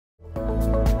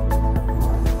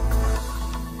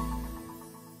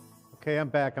Okay, I'm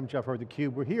back. I'm John Furrier with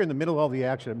theCUBE. We're here in the middle of all the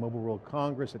action at Mobile World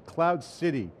Congress at Cloud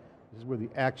City. This is where the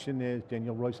action is.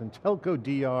 Daniel Royce and Telco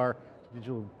DR,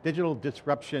 digital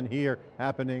disruption here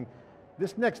happening.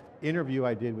 This next interview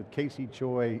I did with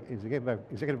Choi,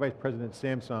 Executive Vice President at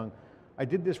Samsung, I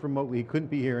did this remotely. He couldn't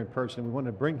be here in person. We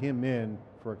wanted to bring him in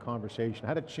for a conversation. I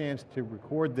had a chance to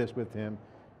record this with him.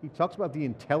 He talks about the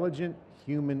intelligent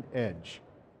human edge,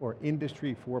 or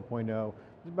Industry 4.0.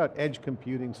 It's about edge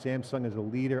computing. Samsung is a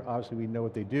leader. Obviously we know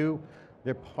what they do.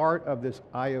 They're part of this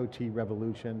IoT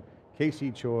revolution.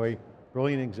 Choi,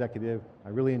 brilliant executive. I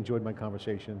really enjoyed my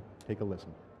conversation. Take a listen.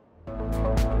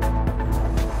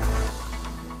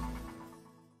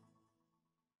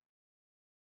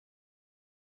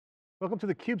 Welcome to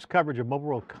theCUBE's coverage of Mobile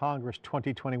World Congress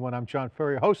 2021. I'm John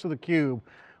Furrier, host of theCUBE.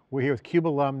 We're here with CUBE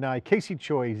alumni.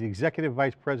 Choi, he's the Executive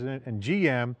Vice President and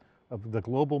GM of the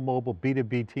Global Mobile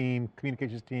B2B team,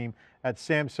 communications team at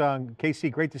Samsung.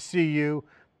 Great to see you.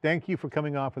 Thank you for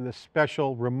coming on for this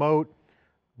special remote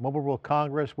Mobile World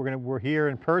Congress. We're here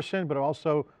in person, but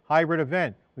also hybrid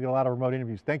event. We got a lot of remote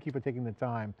interviews. Thank you for taking the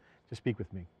time to speak with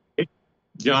me.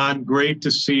 John, great to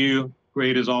see you.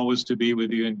 Great as always to be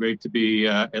with you, and great to be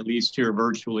at least here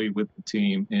virtually with the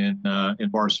team in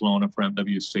Barcelona for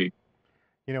MWC.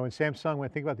 You know, in Samsung, when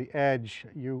I think about the edge,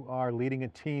 you are leading a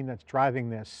team that's driving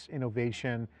this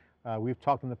innovation. We've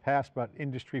talked in the past about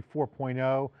Industry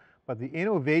 4.0, but the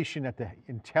innovation at the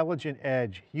intelligent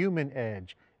edge, human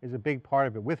edge, is a big part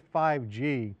of it. With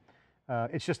 5G,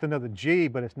 it's just another G,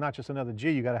 but it's not just another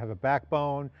G. You got to have a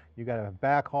backbone, you got to have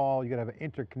backhaul, you got to have an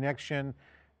interconnection,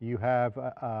 you have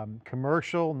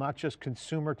commercial, not just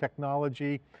consumer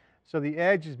technology. So the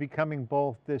edge is becoming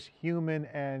both this human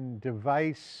and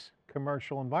device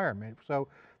commercial environment. So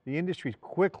the industry is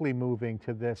quickly moving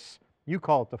to this, you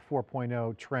call it the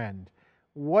 4.0 trend.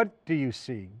 What do you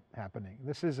see happening?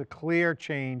 This is a clear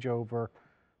change over,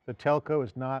 the telco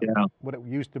is not what it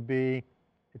used to be.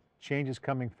 Change is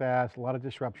coming fast, a lot of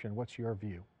disruption. What's your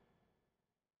view?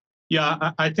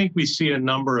 Yeah, I think we see a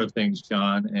number of things,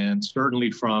 John, and certainly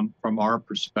from our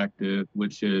perspective,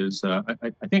 which is, I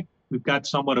think we've got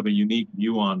somewhat of a unique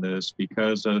view on this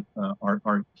because of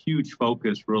our huge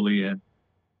focus really in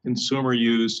consumer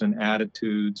use and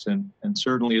attitudes, and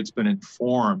certainly it's been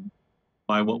informed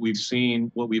by what we've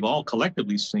seen, what we've all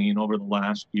collectively seen over the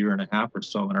last year and a half or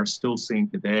so and are still seeing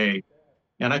today.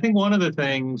 And I think one of the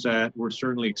things that we're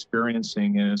certainly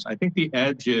experiencing is, I think the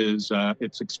edge is,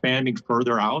 it's expanding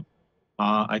further out.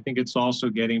 I think it's also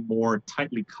getting more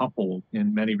tightly coupled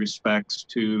in many respects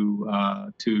to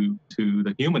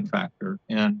the human factor,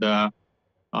 and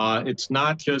it's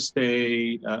not just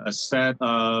a set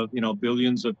of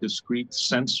billions of discrete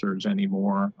sensors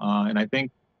anymore. And I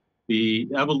think the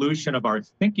evolution of our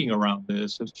thinking around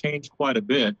this has changed quite a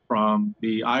bit from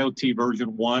the IoT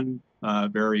version 1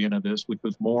 variant of this, which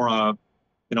was more of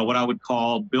what I would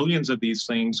call billions of these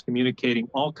things communicating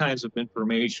all kinds of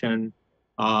information.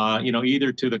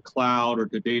 Either to the cloud or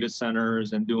to data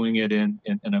centers, and doing it in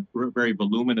a very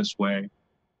voluminous way.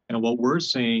 And what we're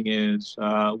seeing is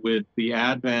with the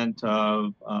advent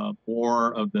of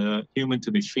more of the human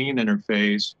to machine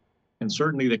interface, and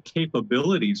certainly the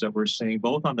capabilities that we're seeing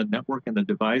both on the network and the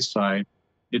device side,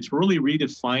 it's really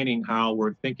redefining how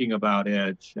we're thinking about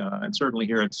edge, and certainly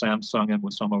here at Samsung and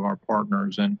with some of our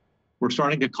partners. And we're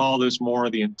starting to call this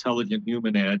more the intelligent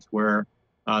human edge, where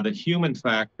the human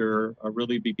factor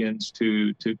really begins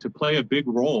to play a big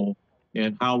role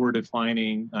in how we're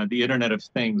defining the Internet of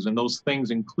Things. And those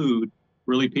things include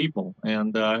really people.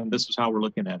 And this is how we're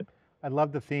looking at it. I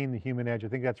love the theme, the human edge. I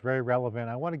think that's very relevant.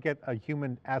 I want to get a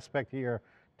human aspect here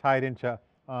tied into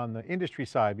on the industry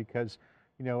side, because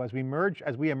as we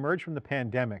emerge from the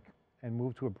pandemic and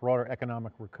move to a broader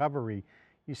economic recovery,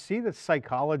 you see the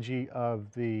psychology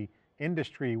of the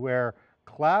industry where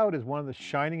cloud is one of the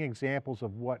shining examples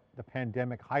of what the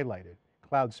pandemic highlighted.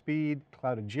 Cloud speed,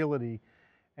 cloud agility,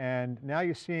 and now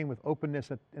you're seeing with openness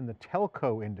in the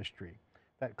telco industry,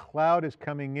 that cloud is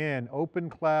coming in, open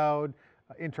cloud,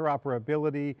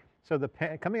 interoperability. So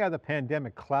coming out of the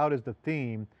pandemic, cloud is the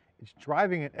theme. It's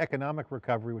driving an economic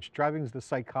recovery, which driving the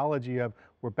psychology of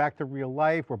we're back to real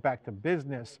life, we're back to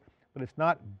business, but it's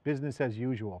not business as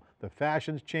usual. The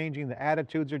fashion's changing, the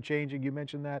attitudes are changing, you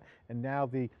mentioned that, and now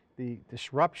the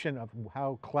disruption of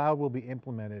how cloud will be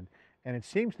implemented. And it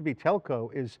seems to be telco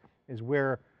is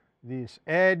where this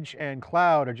edge and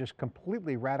cloud are just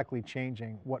completely radically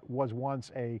changing what was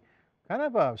once a kind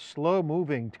of a slow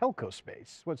moving telco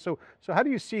space. So how do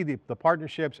you see the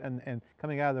partnerships and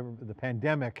coming out of the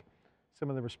pandemic, some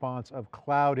of the response of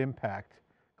cloud impact,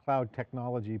 cloud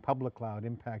technology, public cloud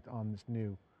impact on this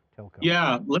new telco?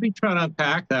 Yeah, let me try to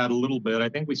unpack that a little bit. I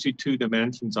think we see two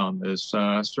dimensions on this.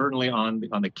 Certainly on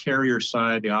the carrier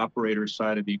side, the operator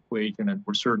side of the equation, and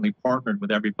we're certainly partnered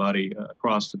with everybody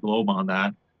across the globe on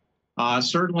that.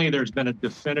 Certainly, there's been a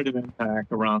definitive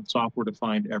impact around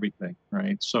software-defined everything,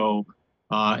 right? So,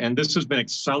 and this has been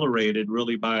accelerated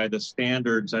really by the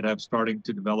standards that have started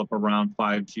to develop around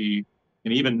 5G.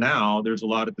 And even now, there's a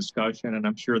lot of discussion, and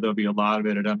I'm sure there'll be a lot of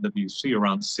it at MWC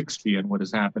around 6G and what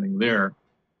is happening there.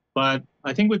 But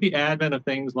I think with the advent of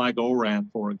things like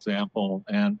O-RAN, for example,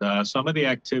 and some of the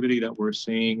activity that we're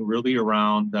seeing really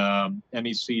around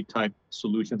MEC-type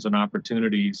solutions and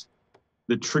opportunities,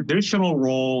 the traditional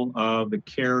role of the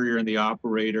carrier and the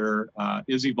operator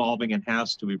is evolving and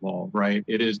has to evolve, right?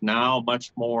 It is now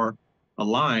much more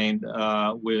aligned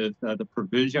with the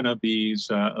provision of these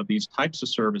types of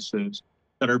services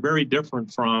that are very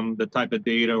different from the type of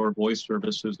data or voice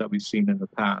services that we've seen in the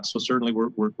past. So certainly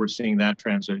we're seeing that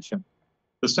transition.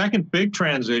 The second big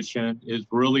transition is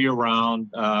really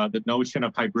around the notion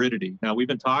of hybridity. Now, we've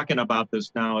been talking about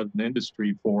this now as an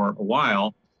industry for a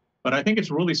while, but I think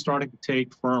it's really starting to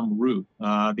take firm root.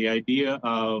 The idea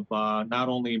of not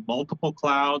only multiple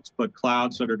clouds, but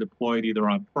clouds that are deployed either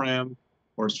on-prem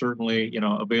or certainly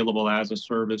available as a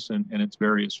service in its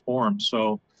various forms.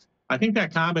 So I think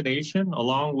that combination,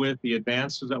 along with the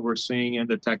advances that we're seeing in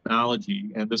the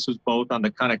technology, and this is both on the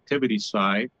connectivity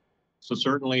side, so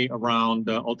certainly around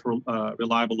ultra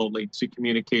reliable low latency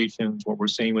communications, what we're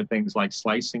seeing with things like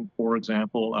slicing, for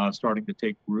example, starting to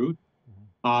take root,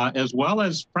 as well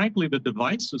as, frankly, the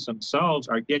devices themselves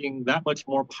are getting that much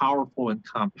more powerful and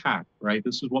compact, right?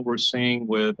 This is what we're seeing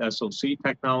with SoC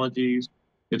technologies.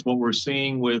 It's what we're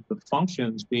seeing with the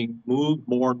functions being moved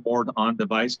more and more to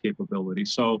on-device capability.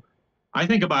 So I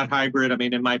think about hybrid. I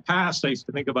mean, in my past, I used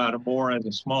to think about it more as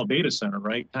a small data center,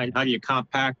 right? How do you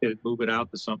compact it, move it out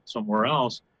to somewhere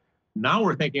else? Now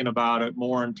we're thinking about it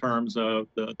more in terms of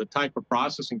the type of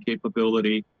processing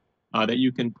capability that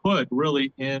you can put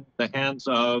really in the hands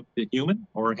of the human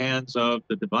or hands of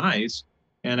the device.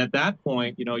 And at that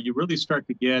point, you really start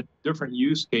to get different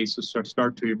use cases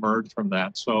start to emerge from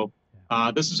that. So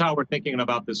this is how we're thinking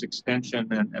about this extension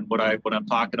and what I'm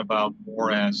talking about more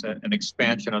as an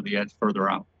expansion of the edge further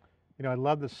out. I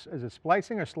love this. Is it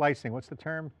splicing or slicing? What's the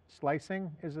term? Slicing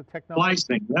is the technology?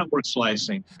 Slicing, network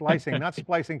slicing. Slicing, not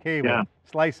splicing cable, Yeah.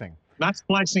 slicing. Not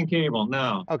splicing cable,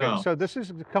 no. Okay, no. so this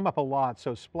has come up a lot.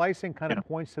 So splicing kind of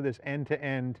points to this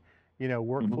end-to-end,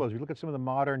 workflows. You look at some of the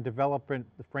modern development,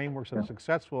 the frameworks that are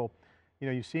successful,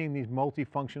 you're seeing these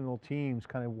multifunctional teams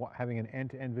kind of having an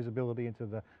end-to-end visibility into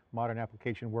the modern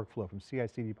application workflow from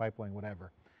CI/CD pipeline,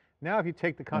 whatever. Now, if you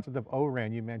take the concept of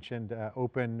O-RAN, you mentioned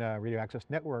open radio access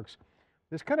networks,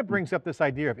 this kind of brings up this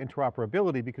idea of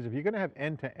interoperability, because if you're going to have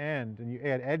end-to-end and you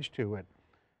add edge to it,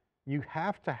 you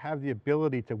have to have the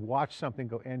ability to watch something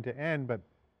go end-to-end, but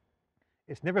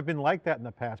it's never been like that in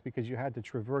the past because you had to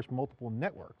traverse multiple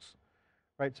networks,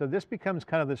 right? So this becomes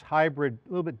kind of this hybrid, a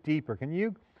little bit deeper. Can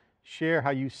you share how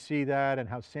you see that and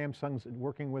how Samsung's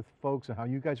working with folks and how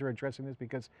you guys are addressing this?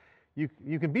 Because you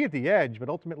can be at the edge, but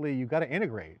ultimately you got to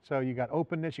integrate. So you got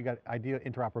openness, you got idea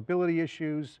interoperability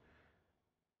issues,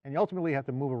 and you ultimately have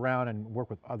to move around and work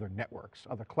with other networks,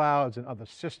 other clouds and other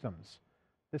systems.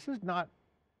 This is not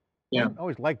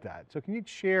always like that. So can you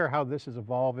share how this is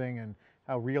evolving and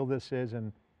how real this is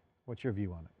and what's your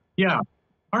view on it? Yeah.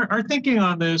 Our thinking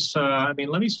on this, I mean,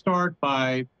 let me start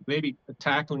by maybe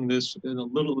tackling this in a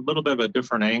little bit of a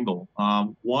different angle.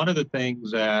 One of the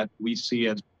things that we see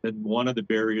as been one of the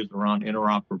barriers around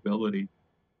interoperability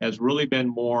has really been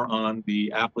more on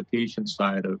the application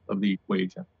side of the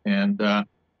equation. And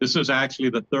this is actually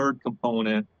the third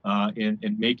component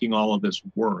in making all of this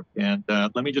work. And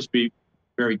let me just be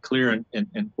very clear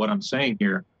in what I'm saying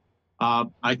here.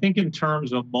 I think in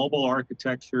terms of mobile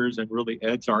architectures and really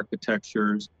edge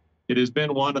architectures, it has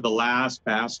been one of the last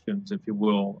bastions, if you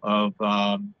will, of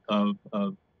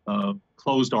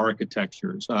closed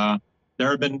architectures. There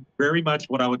have been very much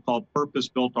what I would call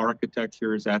purpose-built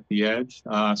architectures at the edge.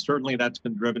 Certainly that's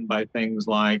been driven by things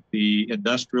like the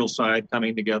industrial side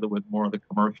coming together with more of the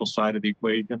commercial side of the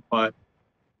equation. But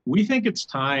we think it's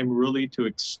time really to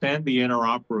extend the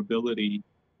interoperability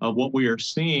of what we are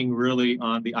seeing really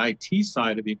on the IT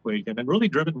side of the equation, and really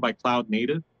driven by cloud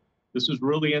native. This is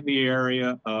really in the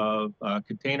area of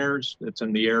containers. It's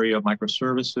in the area of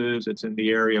microservices. It's in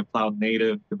the area of cloud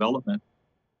native development.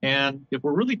 And if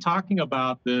we're really talking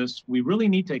about this, we really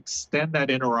need to extend that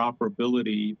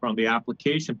interoperability from the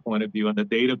application point of view and the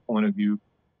data point of view,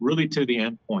 really to the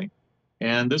endpoint.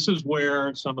 And this is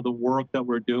where some of the work that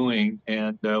we're doing,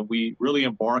 and we really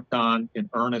embarked on in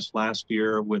earnest last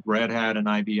year with Red Hat and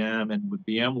IBM and with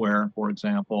VMware, for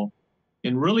example,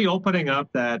 in really opening up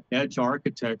that edge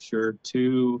architecture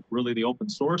to really the open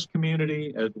source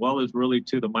community, as well as really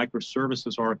to the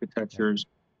microservices architectures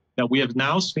that we have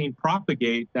now seen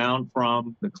propagate down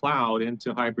from the cloud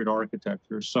into hybrid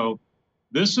architecture. So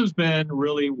this has been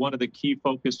really one of the key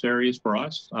focus areas for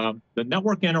us. The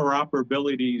network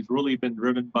interoperability has really been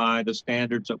driven by the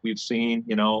standards that we've seen,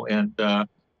 and that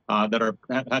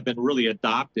have been really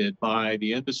adopted by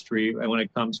the industry when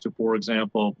it comes to, for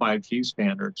example, 5G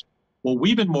standards. What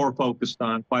we've been more focused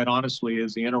on, quite honestly,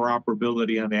 is the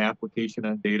interoperability on the application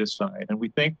and data side. And we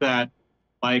think that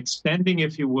by extending,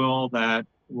 if you will, that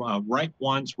write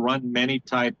once, run many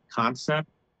type concept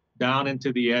down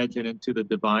into the edge and into the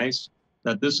device,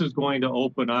 that this is going to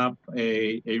open up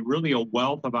a really a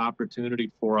wealth of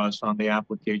opportunity for us on the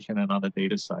application and on the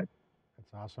data side.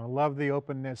 That's awesome. I love the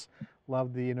openness,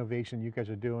 love the innovation you guys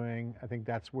are doing. I think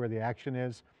that's where the action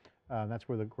is. That's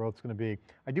where the growth's going to be.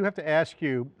 I do have to ask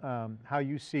you how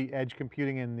you see edge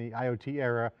computing in the IoT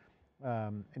era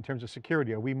in terms of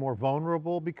security. Are we more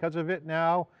vulnerable because of it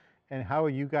now? And how are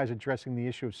you guys addressing the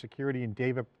issue of security and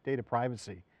data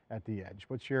privacy at the edge?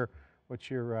 What's your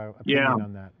opinion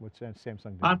on that? What's Samsung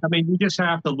doing? I mean, you just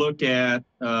have to look at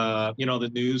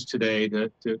the news today.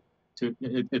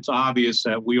 It's obvious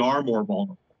that we are more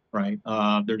vulnerable, right?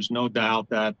 There's no doubt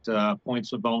that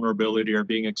points of vulnerability are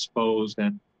being exposed,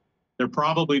 and they're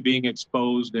probably being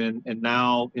exposed in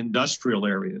now industrial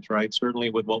areas, right?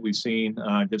 Certainly with what we've seen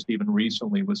just even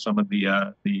recently with some of the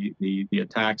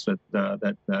attacks that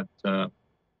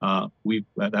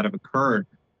have occurred.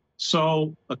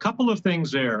 So a couple of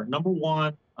things there. Number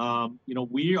one,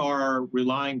 we are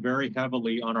relying very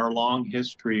heavily on our long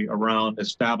history around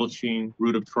establishing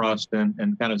root of trust and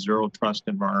kind of zero trust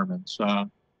environments.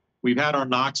 We've had our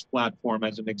Knox platform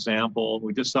as an example.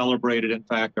 We just celebrated, in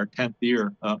fact, our 10th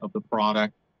year of the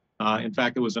product. In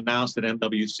fact, it was announced at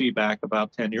MWC back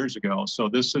about 10 years ago. So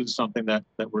this is something that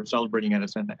we're celebrating at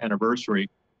its anniversary.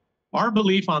 Our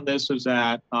belief on this is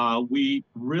that we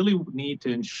really need to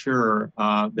ensure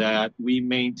that we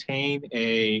maintain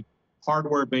a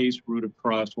hardware-based root of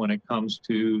trust when it comes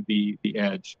to the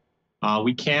edge.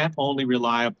 We can't only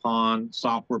rely upon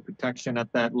software protection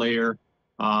at that layer.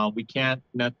 We can't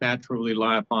naturally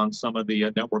rely upon some of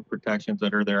the network protections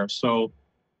that are there. So,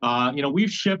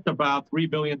 we've shipped about 3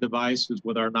 billion devices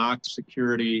with our Knox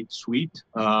security suite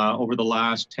over the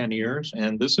last 10 years.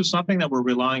 And this is something that we're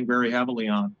relying very heavily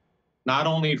on, not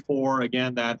only for,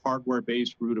 again, that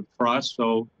hardware-based root of trust.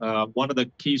 So one of the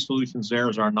key solutions there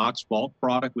is our Knox Vault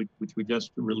product, which we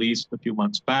just released a few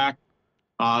months back.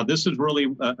 This is really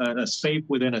a safe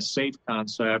within a safe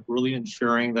concept, really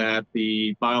ensuring that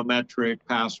the biometric,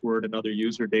 password, and other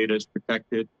user data is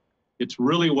protected. It's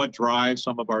really what drives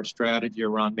some of our strategy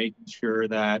around making sure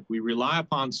that we rely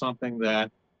upon something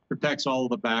that protects all of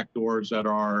the backdoors that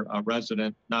are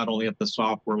resident, not only at the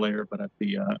software layer, but at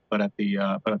the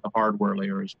hardware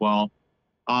layer as well.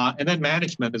 And then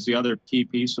management is the other key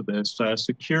piece of this.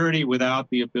 Security without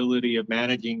the ability of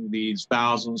managing these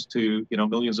thousands to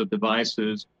millions of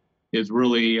devices is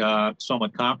really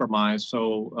somewhat compromised.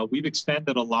 So we've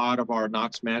extended a lot of our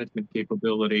Knox management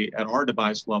capability at our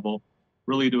device level,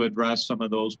 really to address some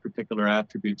of those particular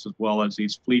attributes, as well as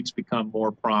these fleets become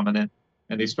more prominent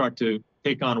and they start to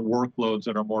take on workloads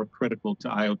that are more critical to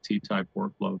IoT type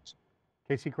workloads.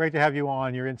 Casey, great to have you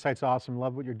on. Your insight's awesome.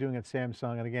 Love what you're doing at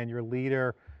Samsung. And again, you're a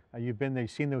leader. You've been there,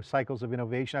 you've seen those cycles of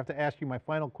innovation. I have to ask you my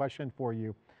final question for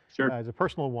you. Sure. As a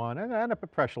personal one and a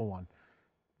professional one.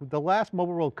 The last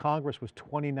Mobile World Congress was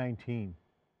 2019,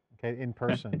 okay, in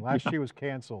person. Last year was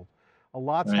canceled. A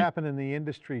lot's happened in the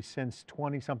industry since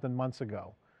 20-something months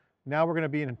ago. Now we're going to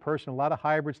be in person, a lot of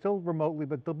hybrids, still remotely,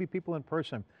 but there'll be people in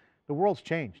person. The world's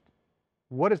changed.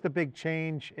 What is the big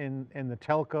change in the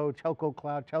telco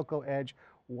cloud, telco edge?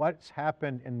 What's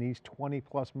happened in these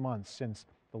 20+ months since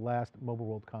the last Mobile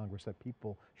World Congress that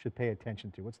people should pay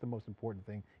attention to? What's the most important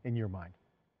thing in your mind?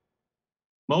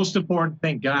 Most important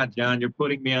thing, God, John, you're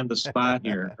putting me on the spot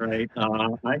here, right?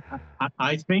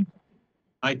 I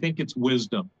think it's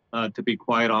wisdom, to be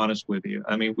quite honest with you.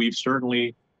 I mean, we've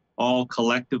certainly all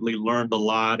collectively learned a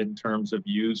lot in terms of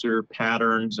user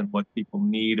patterns and what people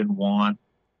need and want.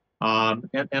 And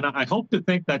I hope to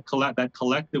think that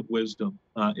collective wisdom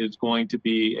is going to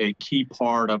be a key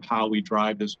part of how we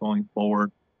drive this going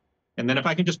forward. And then if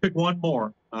I can just pick one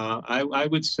more, I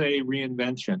would say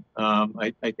reinvention.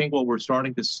 I think what we're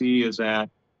starting to see is that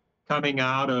coming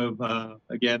out of,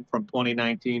 again, from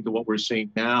 2019 to what we're seeing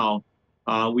now,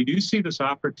 we do see this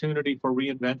opportunity for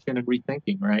reinvention and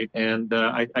rethinking, right? And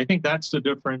I think that's the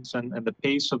difference, and the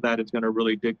pace of that is going to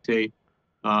really dictate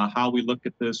how we look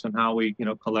at this and how we,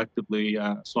 collectively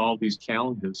solve these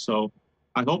challenges. So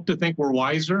I hope to think we're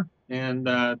wiser and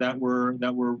that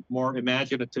we're more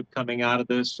imaginative coming out of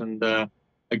this. And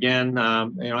again,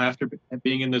 after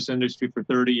being in this industry for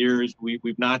 30 years,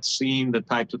 we've not seen the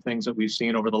types of things that we've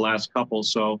seen over the last couple.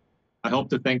 So I hope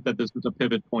to think that this is a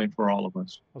pivot point for all of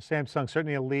us. Well, Samsung,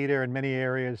 certainly a leader in many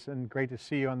areas, and great to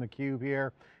see you on theCUBE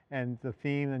here. And the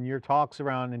theme and your talks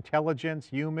around intelligence,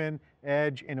 human,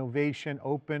 edge, innovation,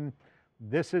 open,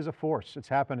 this is a force, it's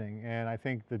happening. And I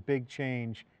think the big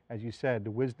change, as you said,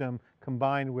 the wisdom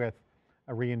combined with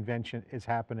a reinvention is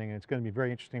happening, and it's going to be a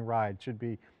very interesting ride. It should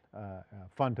be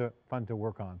fun to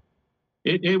work on.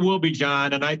 It will be,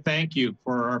 John, and I thank you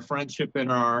for our friendship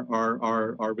and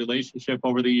our relationship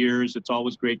over the years. It's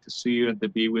always great to see you and to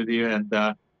be with you.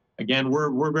 And again,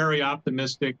 we're very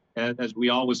optimistic, as we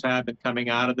always have been coming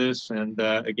out of this. And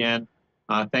again,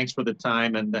 thanks for the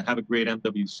time, and have a great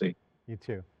MWC. You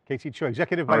too. Casey Choi,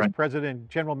 Executive Vice President,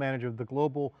 General Manager of the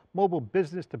Global Mobile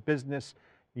Business to Business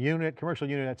Unit, Commercial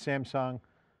Unit at Samsung.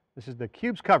 This is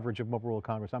theCUBE's coverage of Mobile World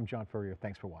Congress. I'm John Furrier.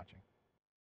 Thanks for watching.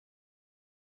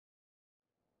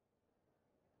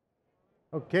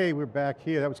 Okay, we're back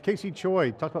here. That was Casey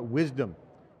Choi, talked about wisdom,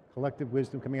 collective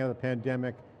wisdom coming out of the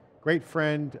pandemic. Great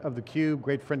friend of theCUBE,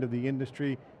 great friend of the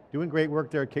industry, doing great work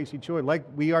there at Casey Choi, like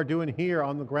we are doing here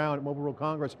on the ground at Mobile World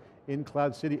Congress in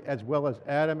Cloud City, as well as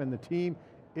Adam and the team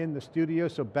in the studio.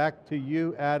 So back to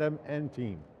you, Adam and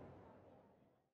team.